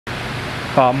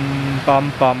Bum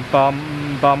bum bum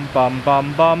bum bum bum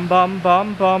bum bum bum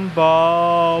bum bum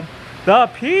bum. The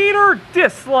Peter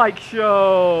Dislike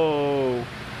Show.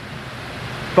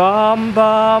 Bum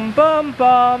bum bum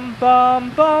bum bum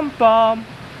bum bum.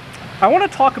 I want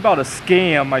to talk about a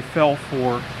scam I fell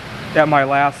for at my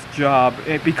last job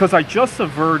because I just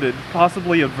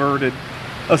possibly averted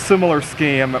a similar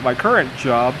scam at my current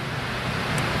job.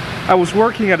 I was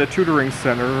working at a tutoring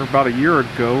center about a year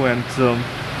ago, and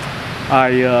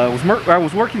I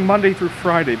was working Monday through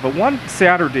Friday, but one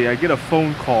Saturday I get a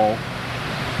phone call.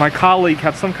 My colleague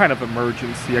had some kind of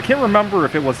emergency. I can't remember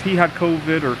if it was he had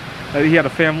COVID or he had a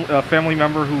family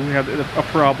member who had a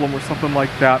problem or something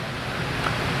like that.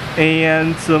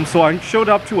 And so I showed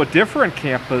up to a different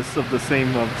campus of the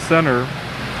same center,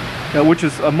 which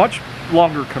is a much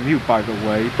longer commute, by the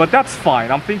way, but that's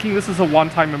fine. I'm thinking this is a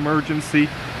one-time emergency,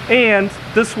 and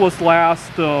this was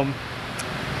last,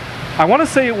 I want to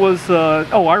say it was,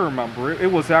 oh, I remember, it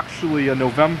was actually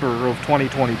November of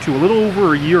 2022, a little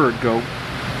over a year ago.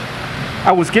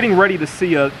 I was getting ready to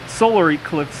see a solar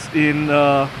eclipse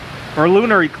or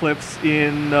lunar eclipse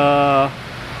in,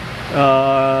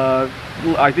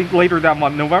 I think later that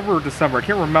month, November or December, I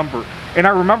can't remember. And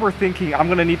I remember thinking, I'm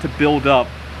going to need to build up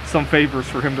some favors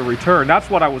for him to return. That's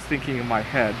what I was thinking in my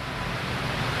head.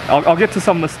 I'll get to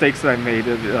some mistakes that I made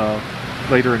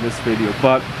later in this video.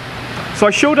 But so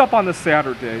I showed up on this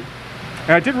Saturday,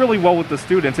 and I did really well with the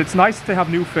students. It's nice to have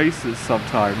new faces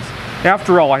sometimes.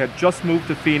 After all, I had just moved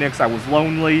to Phoenix, I was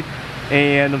lonely,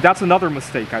 and that's another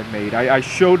mistake I made. I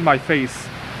showed my face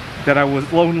that I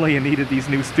was lonely and needed these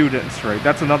new students, right?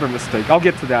 That's another mistake. I'll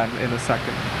get to that in a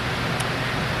second.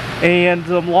 And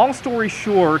long story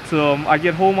short, I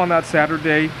get home on that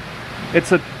Saturday.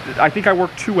 I think I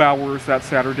worked 2 hours that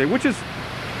Saturday, which is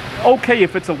okay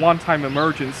if it's a one-time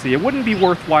emergency. It wouldn't be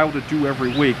worthwhile to do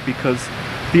every week because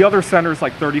the other center is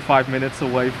like 35 minutes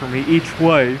away from me each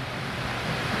way.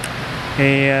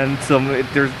 And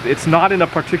it's not in a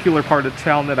particular part of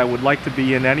town that I would like to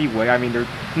be in anyway. I mean, there's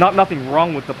nothing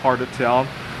wrong with the part of town,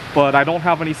 but I don't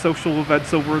have any social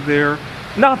events over there.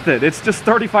 Nothing. It's just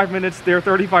 35 minutes there,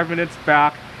 35 minutes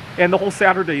back, and the whole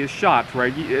Saturday is shot,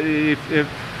 right? If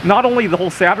not only the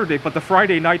whole Saturday, but the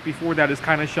Friday night before that is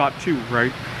kind of shot too,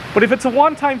 right? But if it's a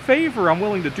one-time favor, I'm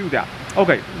willing to do that.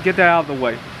 Okay, get that out of the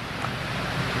way.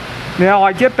 Now,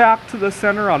 I get back to the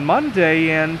center on Monday,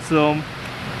 and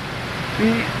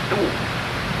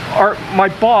my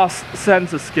boss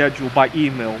sends a schedule by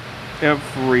email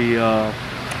every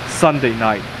Sunday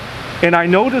night. And I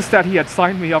noticed that he had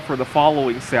signed me up for the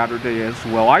following Saturday as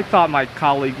well. I thought my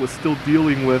colleague was still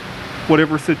dealing with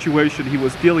whatever situation he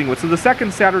was dealing with. So the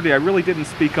second Saturday, I really didn't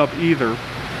speak up either.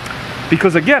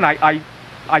 Because again, I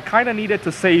kind of needed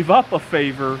to save up a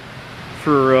favor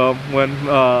for when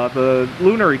the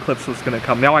lunar eclipse was going to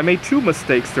come. Now, I made two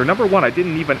mistakes there. Number one, I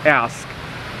didn't even ask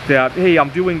that, hey,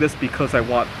 I'm doing this because I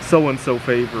want so-and-so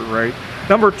favor, right?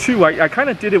 Number two, I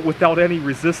kind of did it without any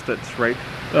resistance, right?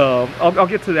 I'll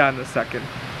get to that in a second.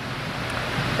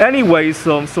 Anyways,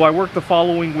 so I worked the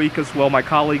following week as well. My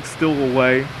colleague's still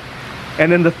away. And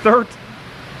then the third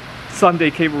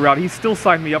Sunday came around. He still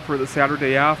signed me up for the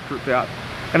Saturday after that.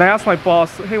 And I asked my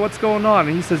boss, hey, what's going on?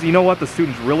 And he says, you know what? The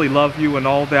students really love you and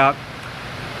all that.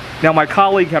 Now, my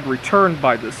colleague had returned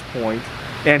by this point,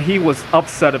 and he was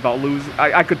upset about losing.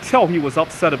 I could tell he was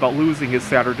upset about losing his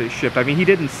Saturday shift. I mean, he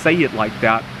didn't say it like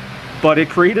that, but it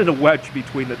created a wedge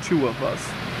between the two of us.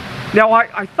 Now,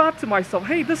 I thought to myself,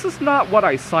 hey, this is not what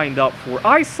I signed up for.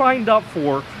 I signed up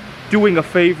for doing a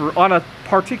favor on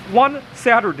one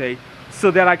Saturday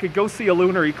so that I could go see a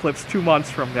lunar eclipse 2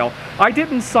 months from now. I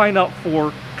didn't sign up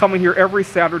for coming here every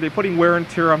Saturday, putting wear and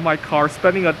tear on my car,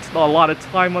 spending a lot of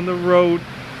time on the road,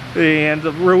 and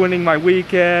ruining my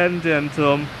weekend, and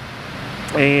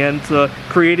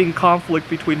creating conflict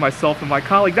between myself and my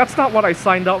colleague. That's not what I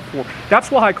signed up for. That's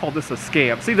why I call this a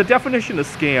scam. See, the definition of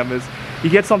scam is you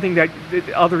get something that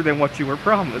other than what you were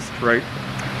promised, right?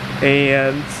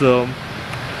 And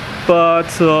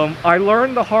I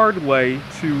learned the hard way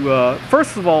to,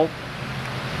 first of all,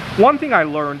 one thing I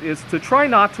learned is to try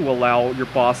not to allow your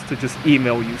boss to just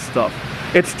email you stuff.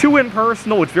 It's too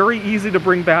impersonal. It's very easy to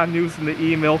bring bad news in the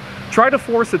email. Try to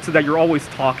force it so that you're always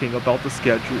talking about the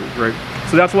schedule, right?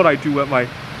 So that's what I do at my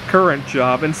current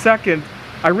job. And second,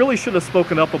 I really should have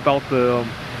spoken up about the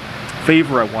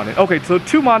favor I wanted. Okay, so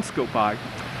 2 months go by.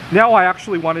 Now I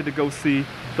actually wanted to go see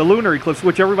the lunar eclipse,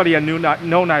 which everybody had known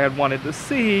I had wanted to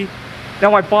see. Now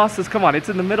my boss says, come on, it's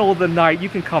in the middle of the night. You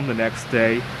can come the next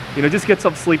day. You know, just get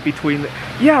some sleep between.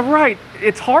 Yeah, right.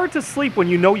 It's hard to sleep when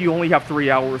you know you only have 3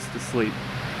 hours to sleep.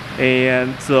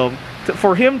 And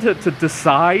for him to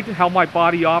decide how my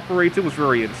body operates, it was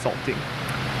very insulting.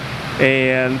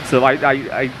 And so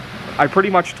I pretty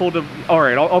much told him, all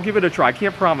right, I'll give it a try. I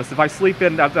can't promise. If I sleep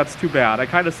in, that's too bad. I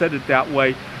kind of said it that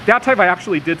way. That time I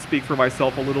actually did speak for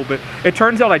myself a little bit. It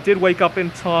turns out I did wake up in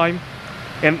time,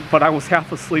 but I was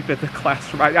half asleep in the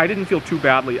classroom. I didn't feel too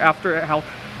badly after how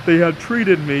they had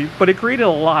treated me, but it created a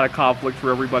lot of conflict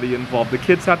for everybody involved. The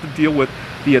kids had to deal with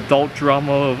the adult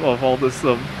drama of all this,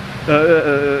 of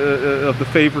the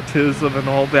favoritism and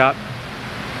all that.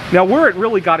 Now, where it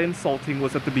really got insulting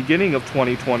was at the beginning of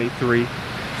 2023.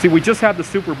 See, we just had the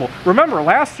Super Bowl. Remember,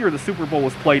 last year the Super Bowl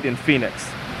was played in Phoenix.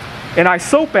 And I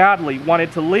so badly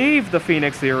wanted to leave the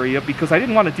Phoenix area because I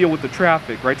didn't want to deal with the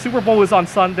traffic, right? Super Bowl was on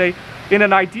Sunday. In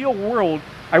an ideal world,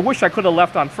 I wish I could have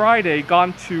left on Friday,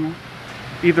 gone to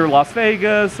either Las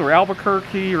Vegas or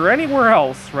Albuquerque or anywhere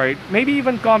else, right? Maybe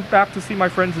even gone back to see my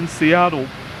friends in Seattle.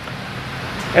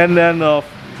 And then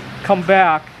come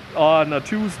back on a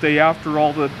Tuesday after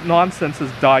all the nonsense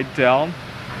has died down,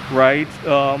 right?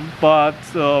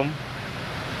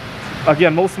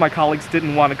 Again, most of my colleagues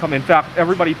didn't want to come. In fact,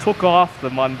 everybody took off the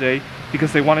Monday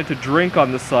because they wanted to drink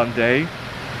on the Sunday.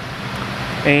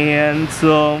 And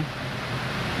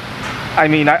I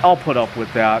mean, I'll put up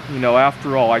with that. You know,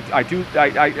 after all, I do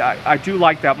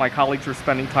like that my colleagues are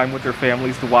spending time with their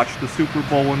families to watch the Super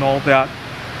Bowl and all that.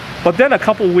 But then a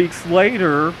couple weeks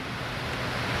later,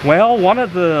 well, one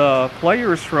of the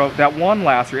players that won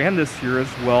last year and this year as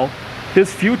well,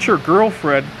 his future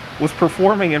girlfriend was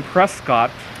performing in Prescott.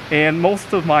 And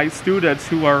most of my students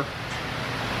who are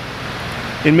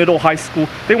in middle high school,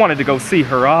 they wanted to go see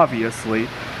her, obviously.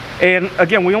 And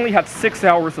again, we only had 6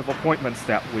 hours of appointments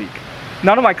that week.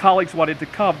 None of my colleagues wanted to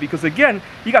come because, again,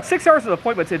 you got 6 hours of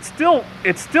appointments. It's still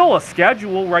a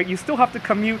schedule, right? You still have to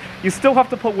commute. You still have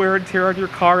to put wear and tear on your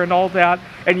car and all that.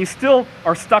 And you still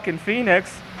are stuck in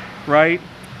Phoenix, right?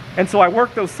 And so I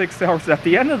worked those 6 hours. At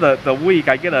the end of the week,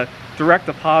 I get a direct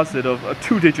deposit of a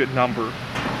 2-digit number.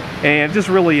 And just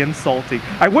really insulting.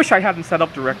 I wish I hadn't set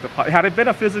up direct deposit. Had it been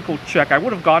a physical check, I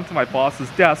would have gone to my boss's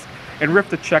desk and ripped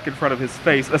the check in front of his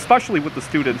face, especially with the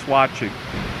students watching.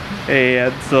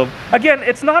 And so, again,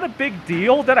 it's not a big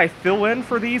deal that I fill in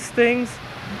for these things.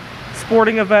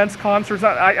 Sporting events, concerts,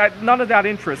 none of that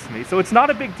interests me. So it's not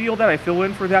a big deal that I fill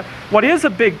in for that. What is a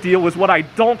big deal is what I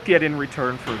don't get in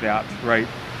return for that, right?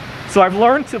 So I've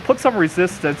learned to put some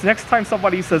resistance. Next time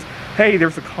somebody says, hey,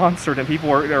 there's a concert and people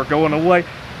are going away,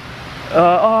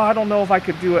 oh, I don't know if I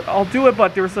could do it. I'll do it,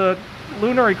 but there's a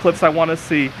lunar eclipse I want to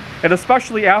see. And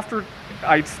especially after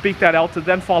I speak that out, to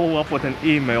then follow up with an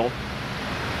email.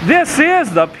 This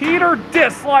is the Peter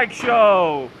Dislike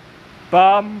Show.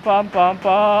 Bum bum bum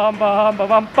bum bum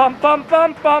bum bum bum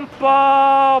bum bum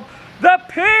bum. The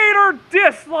Peter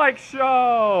Dislike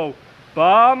Show.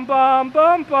 Bum bum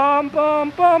bum bum bum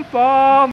bum bum.